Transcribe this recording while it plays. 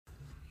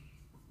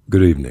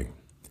Good evening.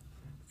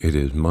 It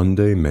is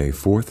Monday, May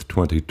 4th,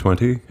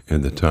 2020,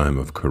 in the time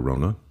of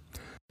Corona.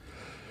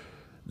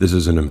 This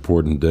is an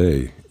important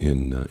day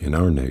in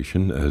our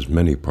nation as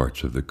many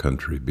parts of the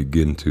country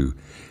begin to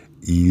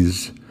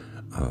ease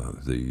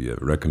the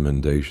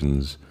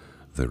recommendations,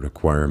 the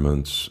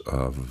requirements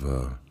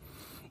of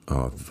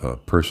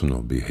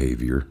personal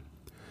behavior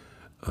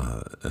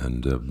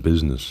and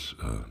business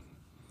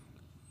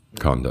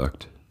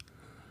conduct.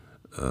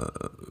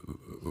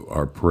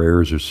 Our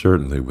prayers are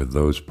certainly with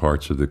those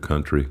parts of the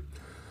country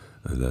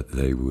that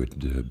they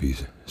would be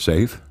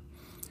safe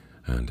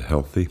and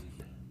healthy,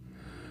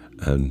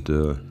 and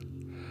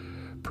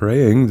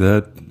praying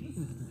that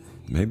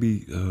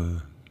maybe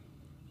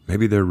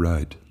they're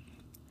right.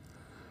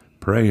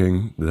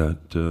 Praying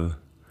that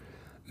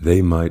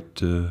they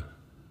might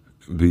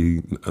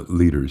be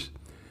leaders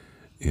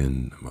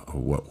in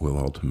what will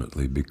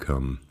ultimately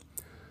become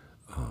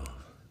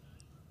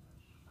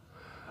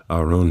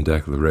our own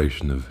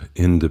declaration of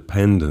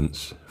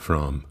independence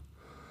from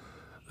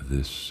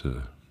this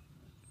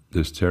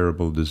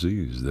terrible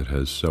disease that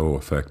has so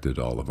affected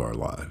all of our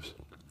lives.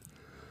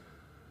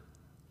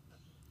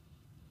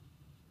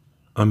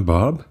 I'm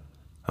Bob.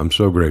 I'm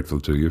so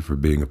grateful to you for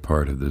being a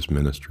part of this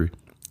ministry.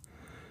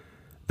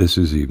 This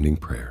is Evening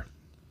Prayer.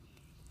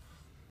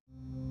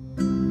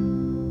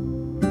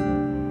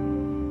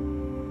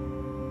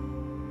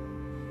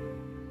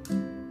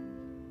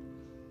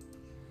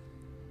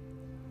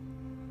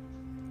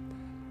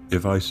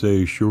 If I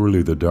say,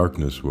 surely the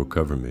darkness will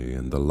cover me,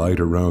 and the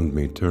light around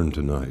me turn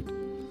to night,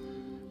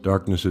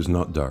 darkness is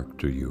not dark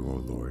to you,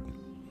 O Lord.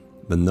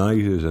 The night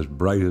is as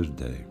bright as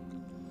day.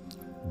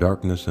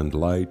 Darkness and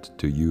light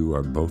to you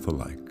are both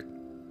alike.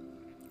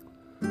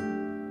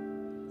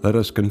 Let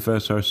us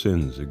confess our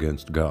sins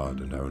against God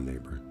and our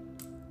neighbor.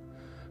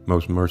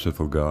 Most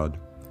merciful God,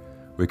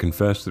 we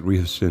confess that we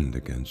have sinned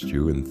against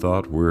you in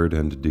thought, word,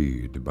 and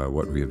deed, by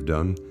what we have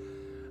done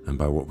and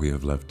by what we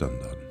have left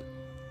undone.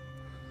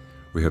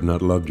 We have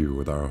not loved you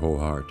with our whole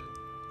heart.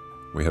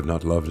 We have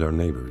not loved our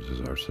neighbors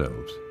as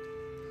ourselves.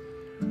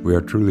 We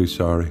are truly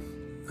sorry,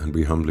 and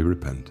we humbly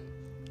repent.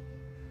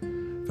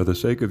 For the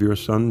sake of your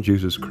Son,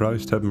 Jesus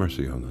Christ, have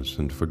mercy on us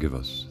and forgive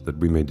us, that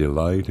we may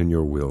delight in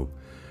your will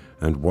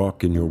and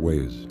walk in your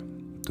ways,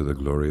 to the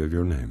glory of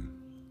your name.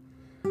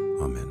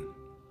 Amen.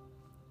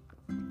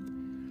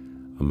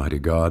 Almighty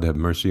God, have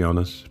mercy on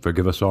us,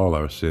 forgive us all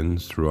our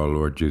sins through our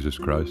Lord Jesus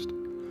Christ.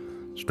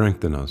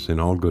 Strengthen us in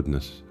all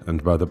goodness,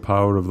 and by the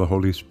power of the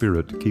Holy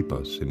Spirit keep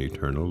us in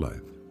eternal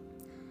life.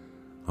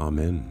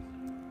 Amen.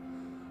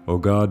 O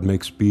God,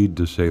 make speed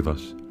to save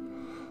us.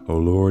 O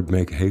Lord,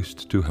 make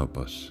haste to help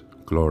us.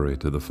 Glory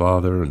to the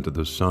Father, and to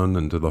the Son,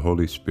 and to the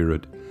Holy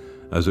Spirit,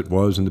 as it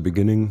was in the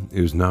beginning,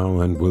 is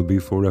now, and will be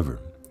forever.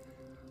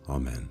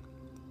 Amen.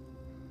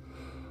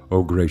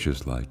 O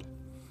gracious light,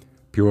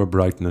 pure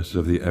brightness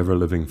of the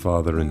ever-living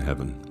Father in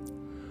heaven,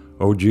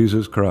 O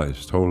Jesus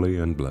Christ, holy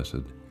and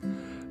blessed,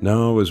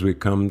 now as we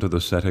come to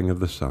the setting of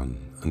the sun,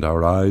 and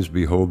our eyes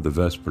behold the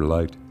vesper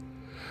light,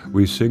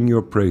 we sing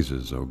your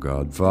praises, O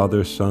God,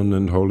 Father, Son,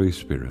 and Holy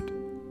Spirit.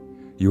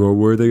 You are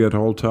worthy at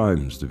all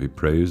times to be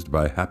praised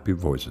by happy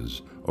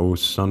voices, O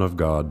Son of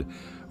God,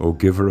 O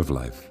Giver of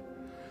life,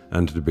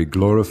 and to be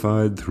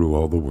glorified through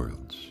all the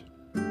worlds.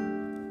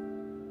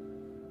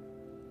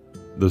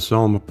 The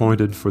psalm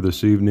appointed for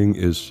this evening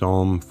is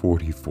Psalm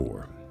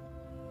 44.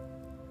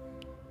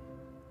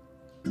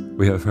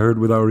 We have heard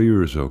with our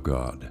ears, O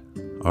God.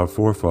 Our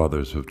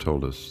forefathers have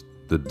told us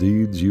the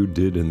deeds you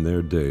did in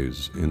their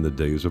days, in the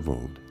days of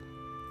old.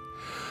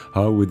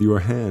 How with your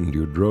hand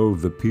you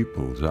drove the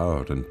peoples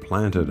out and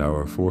planted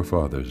our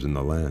forefathers in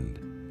the land.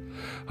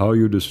 How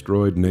you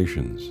destroyed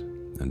nations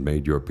and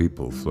made your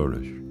people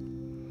flourish.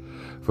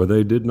 For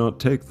they did not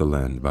take the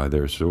land by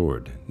their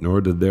sword, nor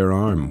did their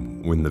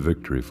arm win the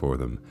victory for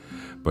them,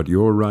 but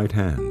your right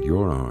hand,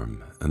 your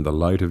arm, and the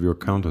light of your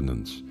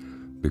countenance,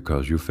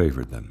 because you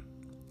favored them.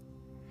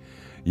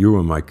 You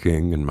are my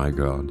King and my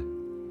God.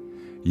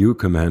 You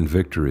command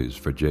victories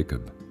for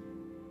Jacob.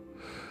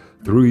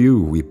 Through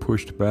you we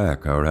pushed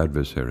back our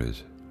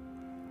adversaries.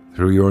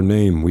 Through your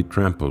name we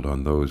trampled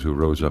on those who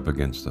rose up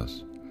against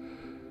us.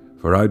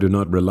 For I do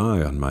not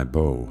rely on my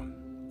bow,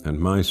 and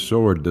my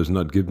sword does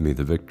not give me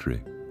the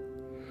victory.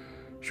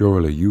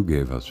 Surely you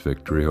gave us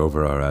victory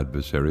over our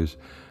adversaries,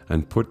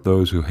 and put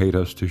those who hate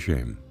us to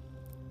shame.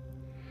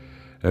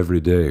 Every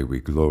day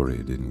we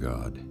gloried in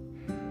God,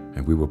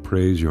 and we will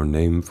praise your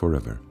name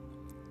forever.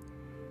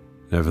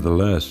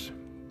 Nevertheless,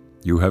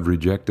 you have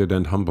rejected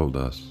and humbled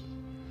us,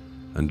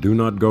 and do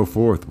not go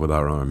forth with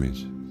our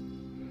armies.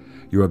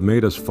 You have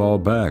made us fall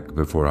back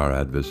before our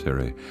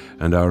adversary,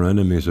 and our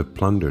enemies have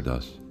plundered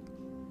us.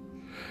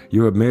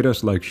 You have made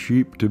us like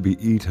sheep to be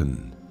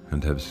eaten,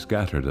 and have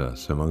scattered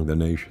us among the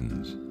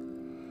nations.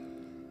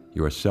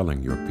 You are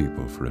selling your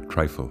people for a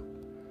trifle,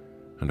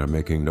 and are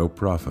making no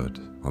profit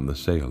on the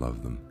sale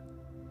of them.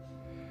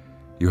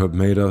 You have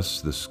made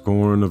us the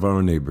scorn of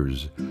our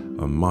neighbors,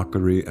 a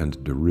mockery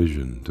and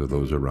derision to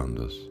those around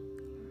us.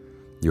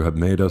 You have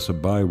made us a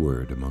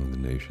byword among the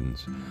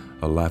nations,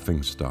 a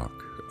laughingstock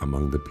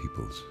among the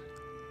peoples.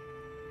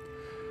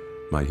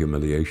 My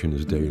humiliation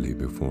is daily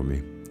before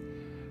me,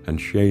 and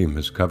shame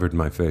has covered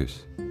my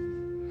face.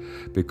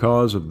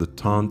 Because of the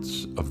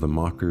taunts of the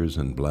mockers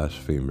and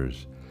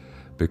blasphemers,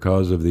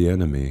 because of the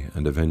enemy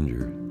and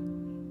avenger.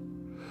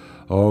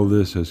 All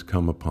this has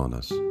come upon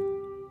us,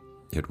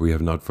 yet we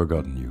have not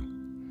forgotten you,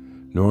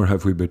 nor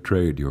have we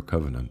betrayed your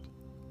covenant.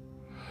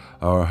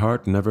 Our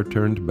heart never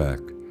turned back,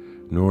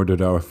 nor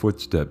did our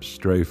footsteps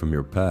stray from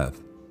your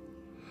path.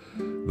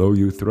 Though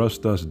you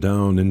thrust us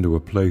down into a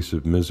place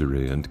of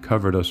misery and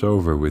covered us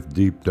over with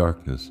deep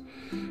darkness,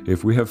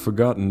 if we have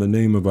forgotten the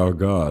name of our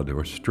God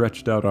or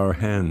stretched out our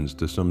hands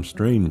to some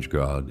strange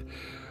god,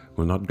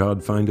 will not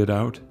God find it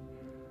out?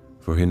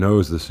 For he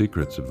knows the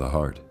secrets of the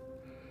heart.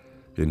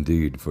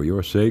 Indeed, for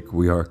your sake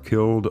we are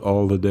killed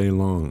all the day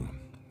long.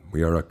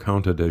 We are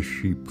accounted as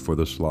sheep for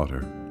the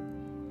slaughter.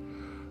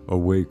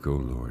 Awake, O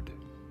Lord.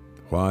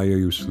 Why are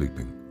you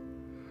sleeping?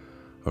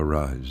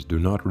 Arise, do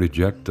not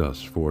reject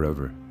us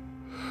forever.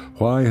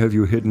 Why have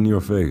you hidden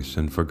your face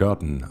and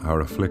forgotten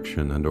our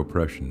affliction and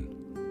oppression?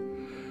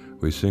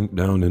 We sink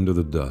down into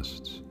the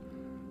dust.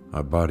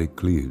 Our body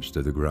cleaves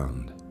to the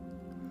ground.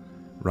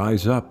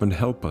 Rise up and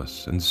help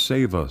us and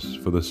save us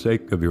for the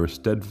sake of your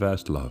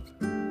steadfast love.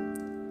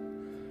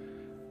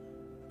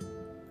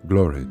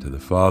 Glory to the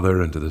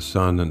Father, and to the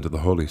Son, and to the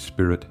Holy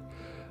Spirit,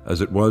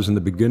 as it was in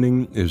the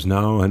beginning, is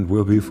now, and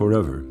will be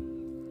forever.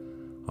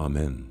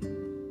 Amen.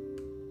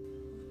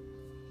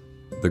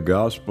 The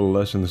Gospel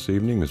lesson this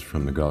evening is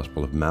from the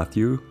Gospel of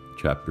Matthew,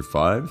 chapter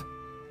 5.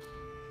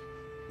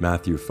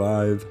 Matthew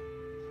 5,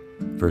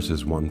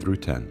 verses 1 through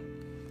 10.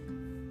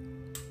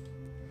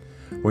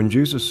 When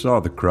Jesus saw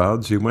the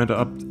crowds, he went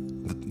up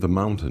the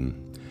mountain,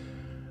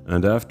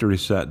 and after he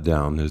sat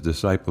down, his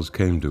disciples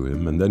came to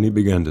him, and then he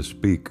began to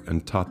speak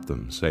and taught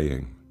them,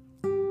 saying,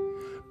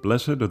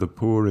 Blessed are the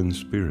poor in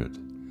spirit,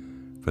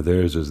 for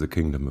theirs is the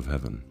kingdom of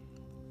heaven.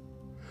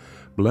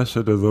 Blessed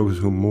are those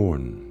who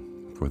mourn,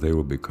 for they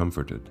will be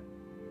comforted.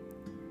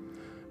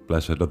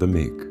 Blessed are the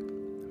meek,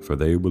 for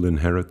they will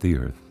inherit the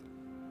earth.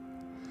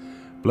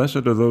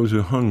 Blessed are those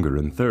who hunger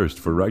and thirst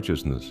for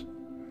righteousness,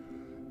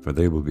 for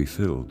they will be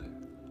filled.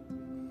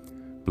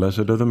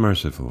 Blessed are the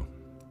merciful,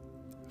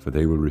 for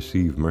they will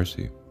receive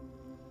mercy.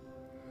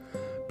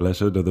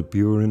 Blessed are the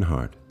pure in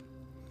heart,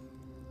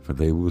 for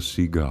they will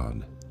see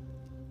God.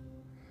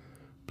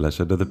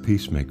 Blessed are the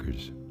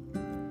peacemakers,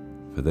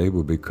 for they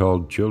will be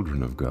called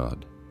children of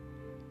God.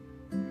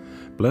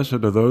 Blessed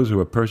are those who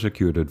are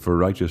persecuted for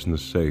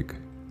righteousness' sake,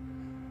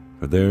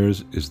 for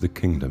theirs is the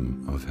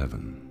kingdom of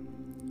heaven.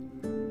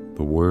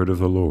 The word of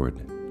the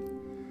Lord.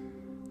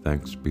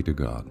 Thanks be to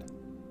God.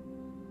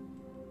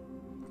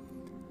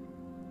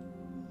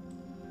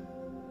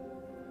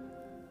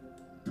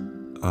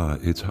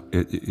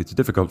 It's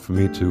difficult for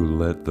me to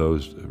let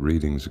those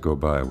readings go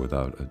by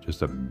without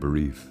just a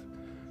brief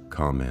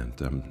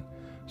comment. I'm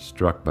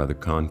struck by the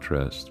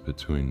contrast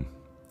between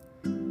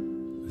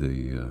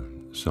the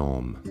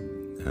psalm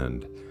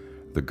and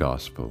the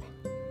gospel.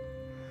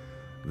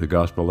 The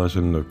gospel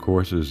lesson, of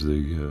course, is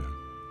the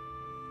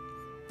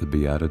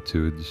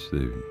Beatitudes,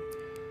 the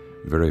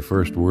very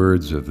first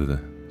words of the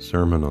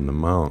Sermon on the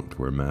Mount,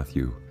 where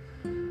Matthew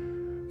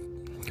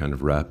kind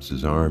of wraps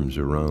his arms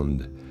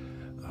around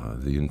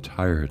the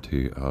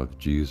entirety of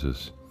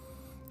Jesus'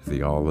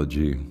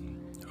 theology,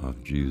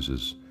 of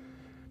Jesus'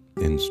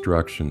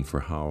 instruction for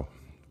how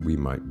we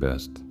might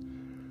best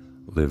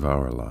live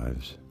our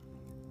lives.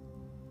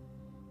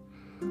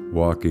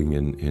 Walking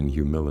in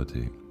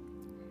humility,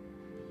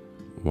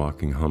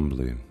 walking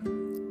humbly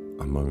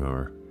among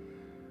our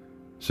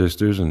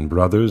sisters and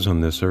brothers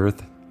on this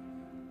earth.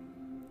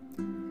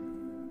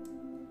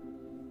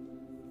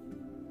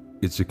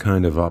 It's a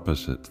kind of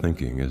opposite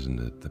thinking, isn't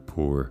it? The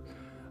poor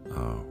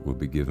will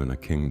be given a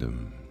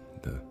kingdom.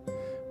 The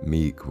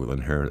meek will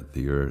inherit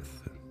the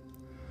earth.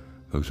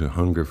 Those who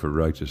hunger for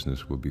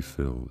righteousness will be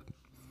filled.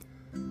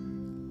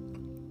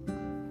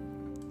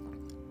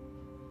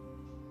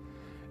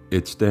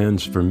 It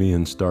stands for me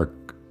in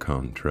stark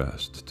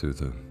contrast to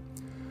the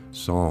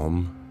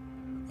Psalm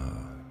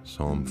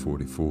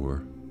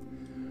 44,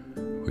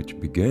 which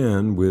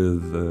began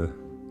with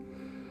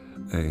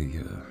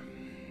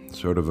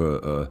sort of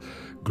a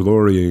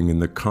glorying in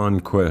the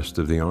conquest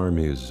of the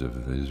armies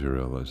of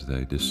Israel as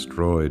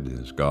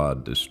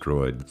God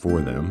destroyed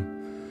for them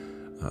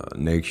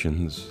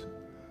nations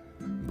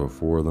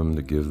before them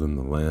to give them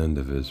the land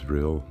of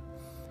Israel.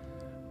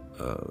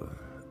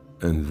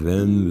 And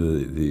then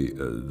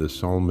the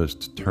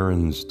psalmist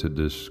turns to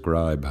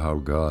describe how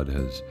God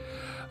has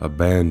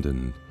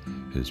abandoned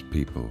his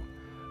people,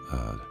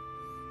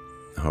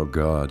 how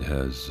God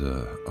has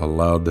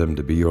allowed them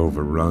to be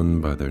overrun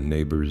by their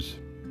neighbors.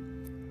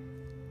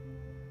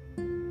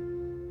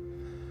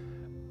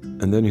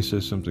 And then he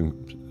says something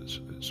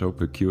so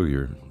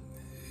peculiar.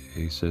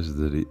 He says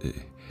that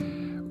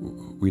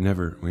we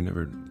never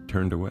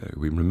turned away.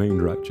 We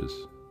remained righteous.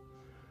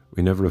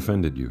 We never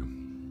offended you.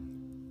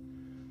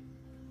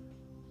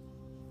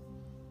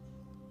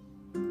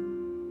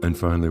 And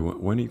finally,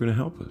 when are you going to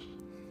help us?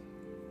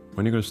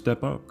 When are you going to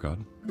step up,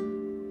 God?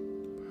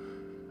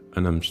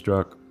 And I'm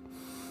struck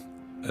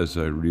as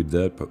I read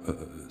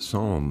that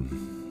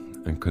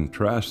psalm and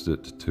contrast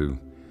it to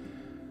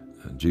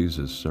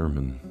Jesus'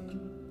 sermon.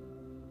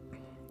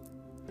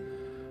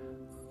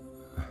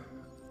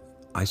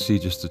 I see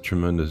just a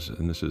tremendous,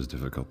 and this is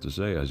difficult to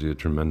say, I see a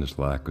tremendous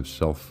lack of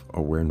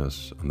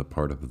self-awareness on the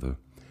part of the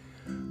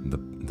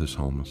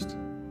psalmist.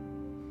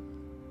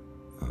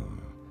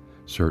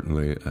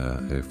 Certainly,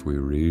 if we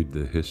read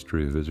the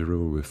history of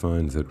Israel, we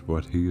find that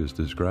what he is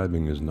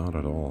describing is not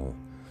at all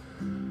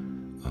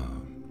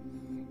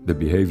the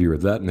behavior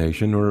of that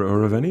nation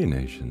or of any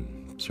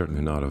nation,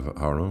 certainly not of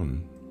our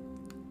own.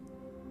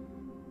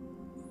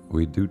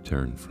 We do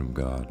turn from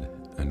God,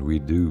 and we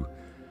do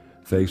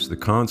face the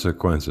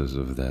consequences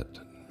of that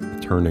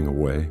turning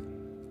away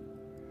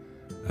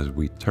as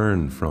we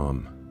turn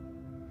from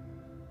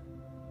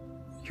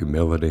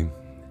humility,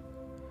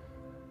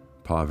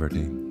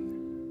 poverty,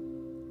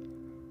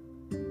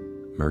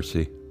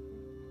 mercy,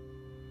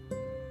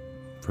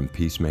 from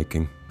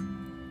peacemaking.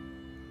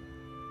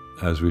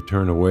 As we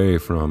turn away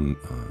from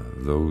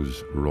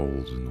those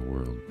roles in the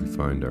world, we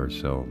find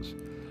ourselves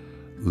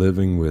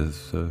living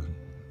with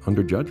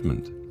under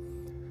judgment,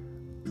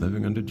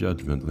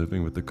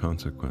 living with the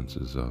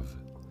consequences of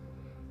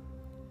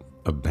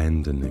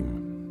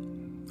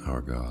abandoning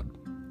our God.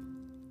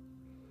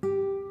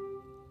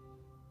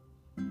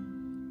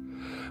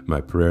 My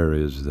prayer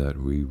is that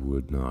we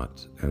would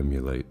not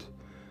emulate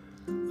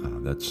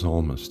that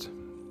psalmist,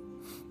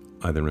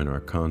 either in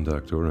our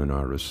conduct or in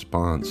our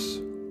response.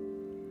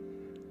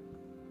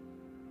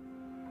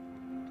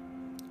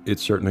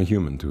 It's certainly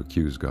human to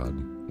accuse God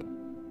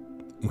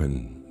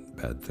when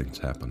bad things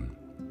happen.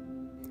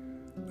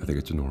 I think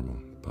it's normal,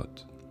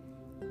 but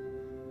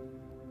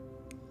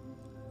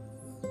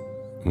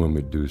when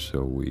we do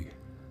so, we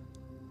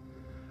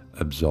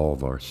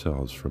absolve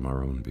ourselves from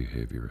our own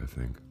behavior, I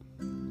think.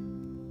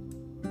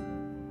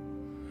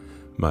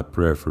 My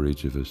prayer for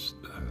each of us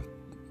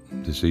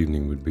this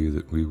evening would be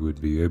that we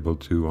would be able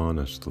to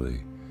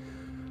honestly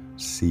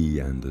see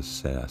and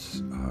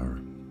assess our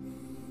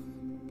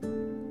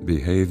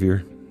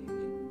behavior,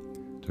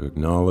 to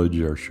acknowledge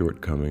our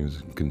shortcomings,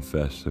 and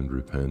confess and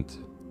repent,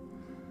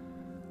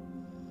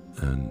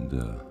 and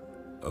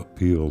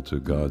appeal to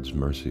God's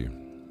mercy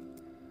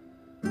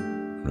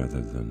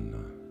rather than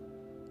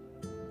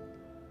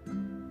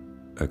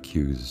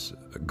accuse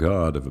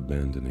God of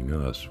abandoning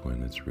us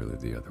when it's really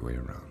the other way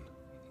around.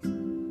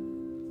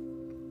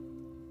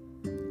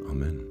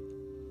 Amen.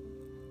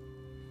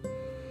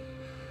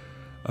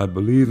 I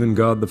believe in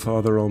God the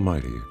Father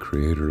Almighty,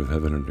 creator of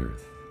heaven and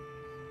earth.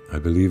 I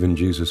believe in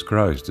Jesus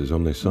Christ, his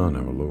only Son,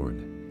 our Lord.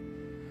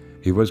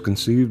 He was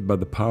conceived by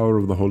the power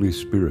of the Holy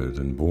Spirit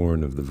and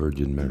born of the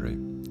Virgin Mary.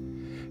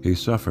 He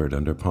suffered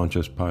under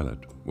Pontius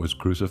Pilate, was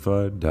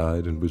crucified,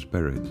 died, and was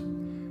buried.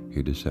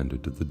 He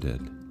descended to the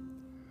dead.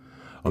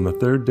 On the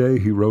third day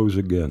he rose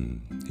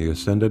again. He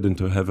ascended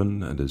into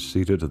heaven and is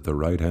seated at the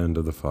right hand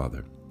of the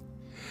Father.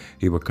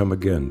 He will come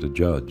again to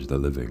judge the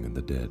living and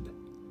the dead.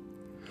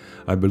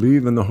 I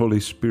believe in the Holy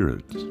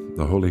Spirit,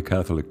 the Holy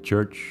Catholic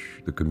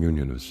Church, the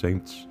communion of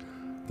saints,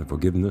 the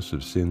forgiveness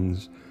of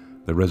sins,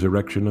 the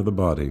resurrection of the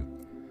body,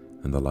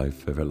 and the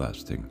life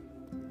everlasting.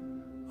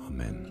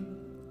 Amen.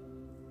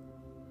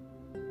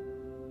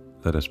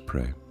 Let us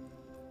pray.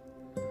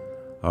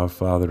 Our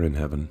Father in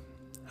heaven,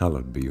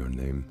 hallowed be your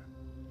name.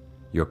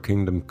 Your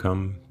kingdom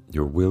come,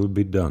 your will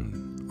be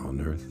done, on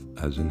earth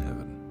as in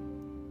heaven.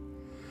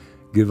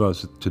 Give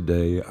us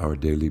today our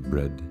daily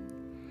bread.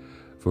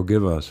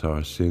 Forgive us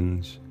our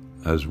sins,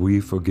 as we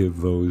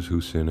forgive those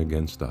who sin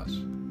against us.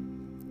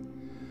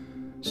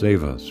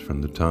 Save us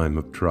from the time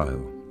of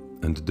trial,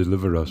 and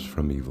deliver us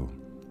from evil.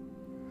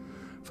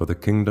 For the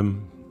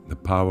kingdom, the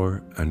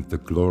power, and the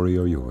glory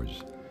are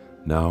yours,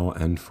 now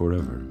and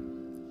forever.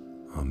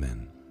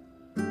 Amen.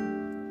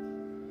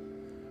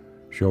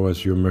 Show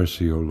us your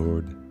mercy, O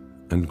Lord,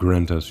 and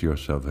grant us your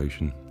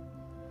salvation.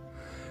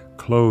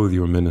 Clothe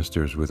your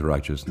ministers with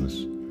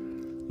righteousness.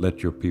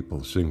 Let your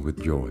people sing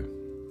with joy.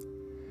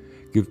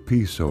 Give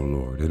peace, O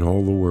Lord, in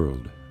all the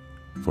world,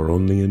 for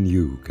only in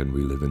you can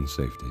we live in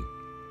safety.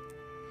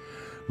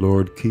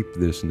 Lord, keep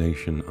this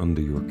nation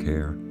under your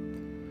care,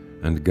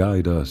 and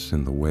guide us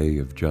in the way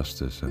of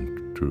justice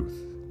and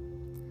truth.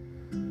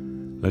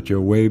 Let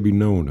your way be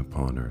known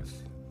upon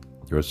earth,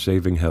 your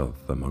saving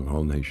health among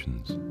all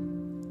nations.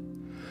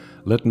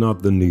 Let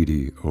not the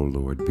needy, O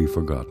Lord, be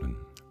forgotten,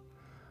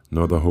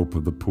 nor the hope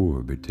of the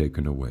poor be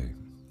taken away.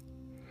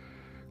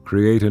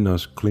 Create in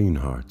us clean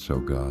hearts, O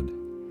God,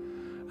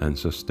 and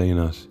sustain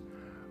us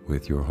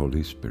with your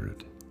Holy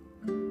Spirit.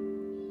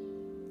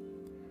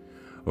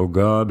 O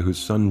God, whose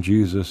Son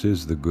Jesus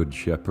is the good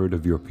shepherd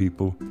of your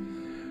people,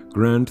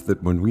 grant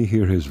that when we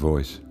hear his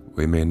voice,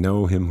 we may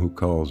know him who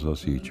calls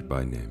us each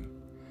by name,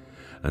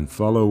 and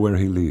follow where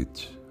he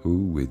leads,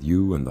 who, with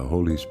you and the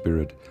Holy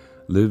Spirit,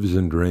 lives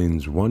and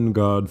reigns one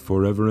God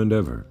forever and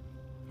ever.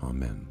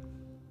 Amen.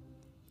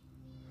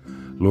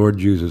 Lord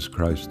Jesus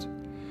Christ,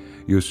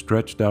 you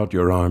stretched out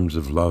your arms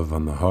of love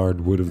on the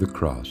hard wood of the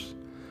cross,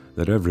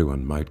 that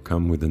everyone might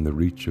come within the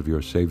reach of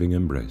your saving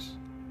embrace.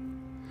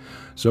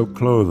 So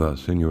clothe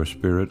us in your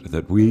Spirit,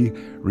 that we,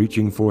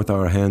 reaching forth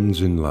our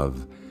hands in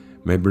love,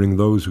 may bring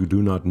those who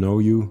do not know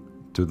you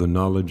to the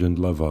knowledge and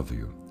love of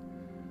you,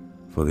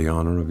 for the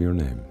honor of your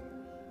name.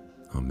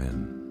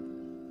 Amen.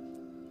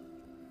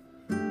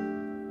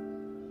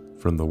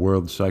 From the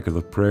World Cycle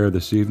of Prayer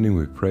this evening,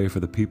 we pray for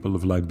the people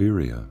of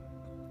Liberia.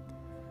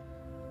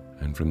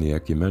 And from the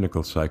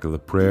Ecumenical Cycle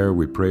of Prayer,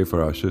 we pray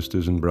for our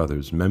sisters and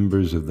brothers,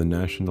 members of the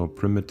National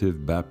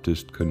Primitive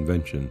Baptist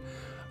Convention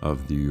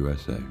of the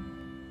USA.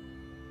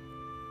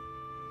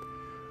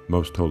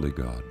 Most Holy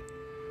God,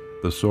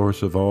 the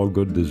source of all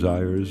good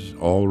desires,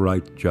 all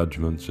right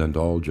judgments, and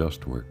all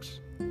just works,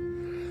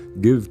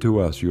 give to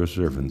us, your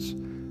servants,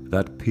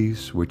 that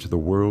peace which the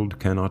world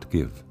cannot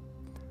give,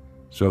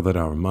 so that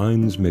our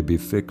minds may be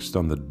fixed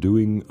on the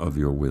doing of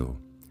your will,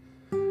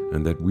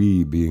 and that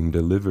we, being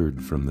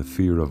delivered from the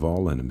fear of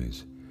all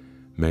enemies,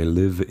 may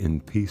live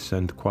in peace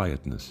and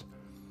quietness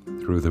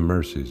through the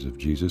mercies of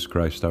Jesus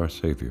Christ our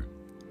Savior.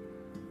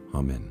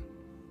 Amen.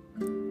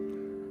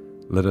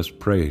 Let us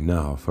pray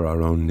now for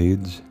our own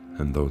needs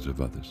and those of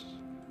others.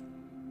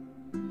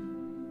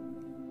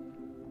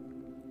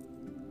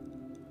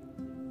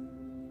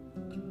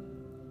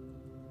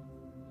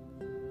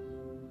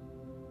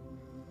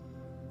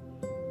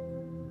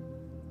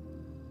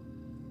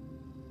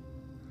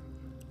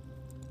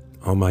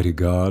 Almighty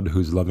God,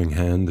 whose loving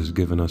hand has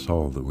given us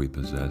all that we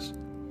possess,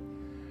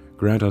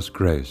 grant us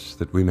grace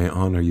that we may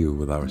honor you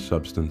with our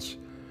substance,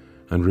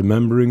 and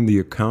remembering the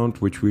account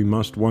which we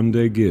must one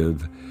day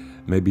give,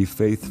 may be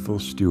faithful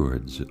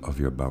stewards of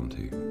your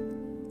bounty.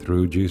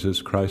 Through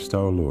Jesus Christ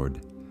our Lord.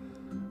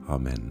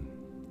 Amen.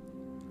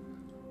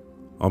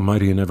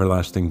 Almighty and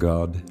everlasting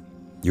God,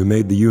 you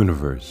made the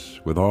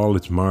universe with all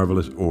its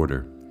marvelous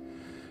order,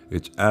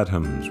 its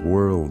atoms,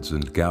 worlds,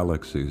 and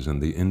galaxies,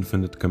 and the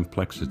infinite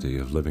complexity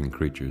of living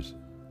creatures.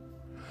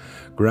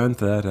 Grant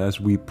that, as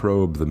we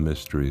probe the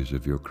mysteries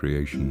of your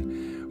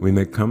creation, we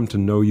may come to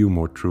know you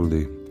more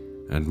truly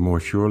and more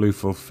surely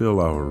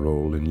fulfill our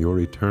role in your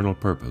eternal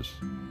purpose.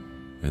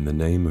 In the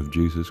name of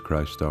Jesus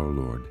Christ our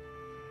Lord.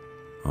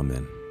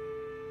 Amen.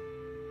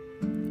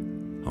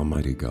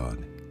 Almighty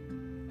God,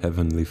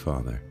 Heavenly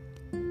Father,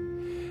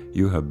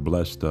 you have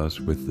blessed us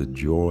with the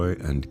joy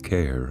and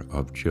care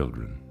of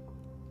children.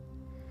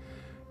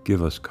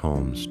 Give us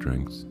calm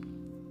strength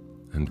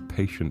and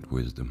patient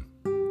wisdom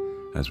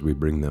as we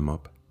bring them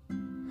up,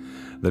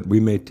 that we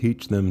may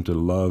teach them to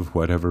love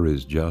whatever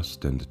is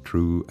just and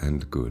true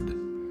and good,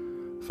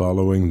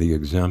 following the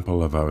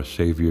example of our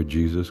Savior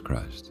Jesus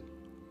Christ.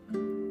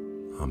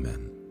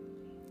 Amen.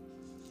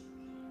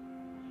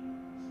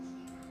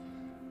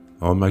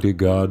 Almighty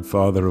God,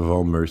 Father of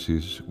all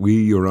mercies,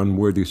 we, your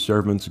unworthy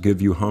servants,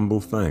 give you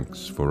humble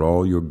thanks for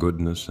all your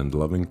goodness and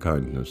loving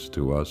kindness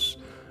to us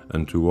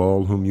and to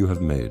all whom you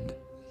have made.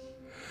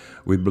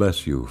 We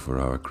bless you for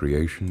our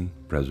creation,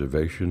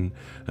 preservation,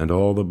 and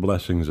all the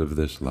blessings of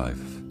this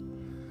life,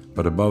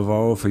 but above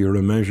all for your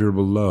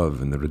immeasurable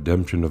love in the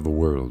redemption of the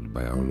world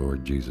by our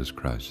Lord Jesus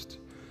Christ,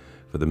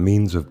 for the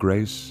means of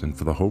grace and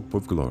for the hope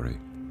of glory.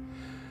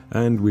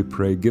 And we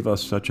pray, give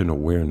us such an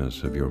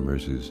awareness of your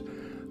mercies,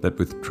 that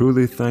with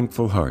truly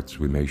thankful hearts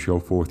we may show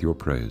forth your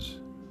praise,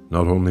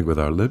 not only with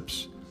our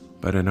lips,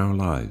 but in our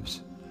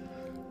lives,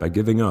 by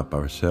giving up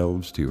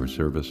ourselves to your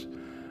service,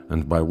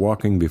 and by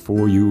walking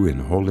before you in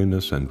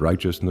holiness and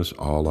righteousness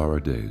all our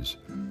days.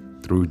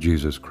 Through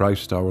Jesus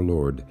Christ our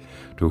Lord,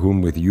 to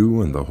whom with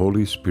you and the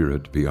Holy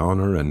Spirit be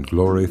honor and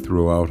glory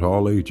throughout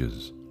all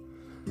ages.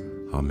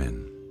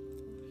 Amen.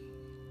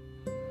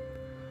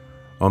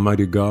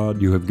 Almighty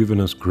God, you have given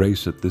us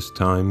grace at this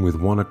time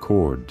with one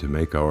accord to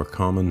make our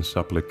common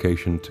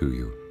supplication to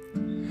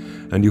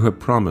you. And you have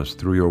promised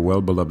through your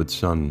well-beloved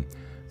Son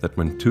that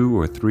when 2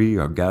 or 3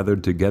 are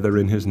gathered together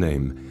in his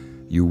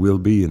name, you will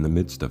be in the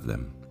midst of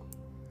them.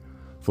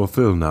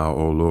 Fulfill now,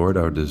 O Lord,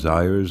 our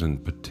desires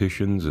and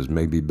petitions as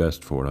may be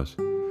best for us,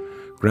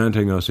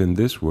 granting us in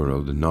this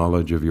world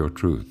knowledge of your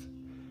truth,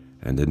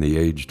 and in the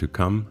age to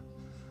come,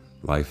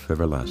 life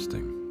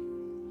everlasting.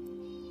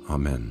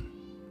 Amen.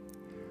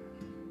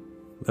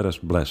 Let us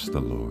bless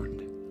the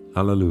Lord.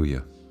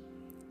 Alleluia.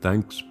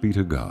 Thanks be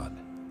to God.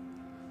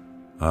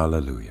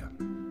 Alleluia.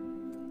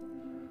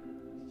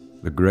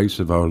 The grace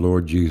of our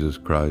Lord Jesus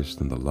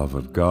Christ, and the love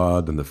of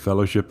God, and the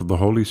fellowship of the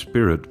Holy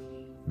Spirit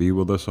be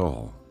with us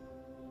all,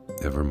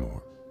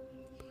 evermore.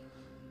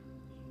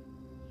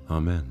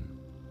 Amen.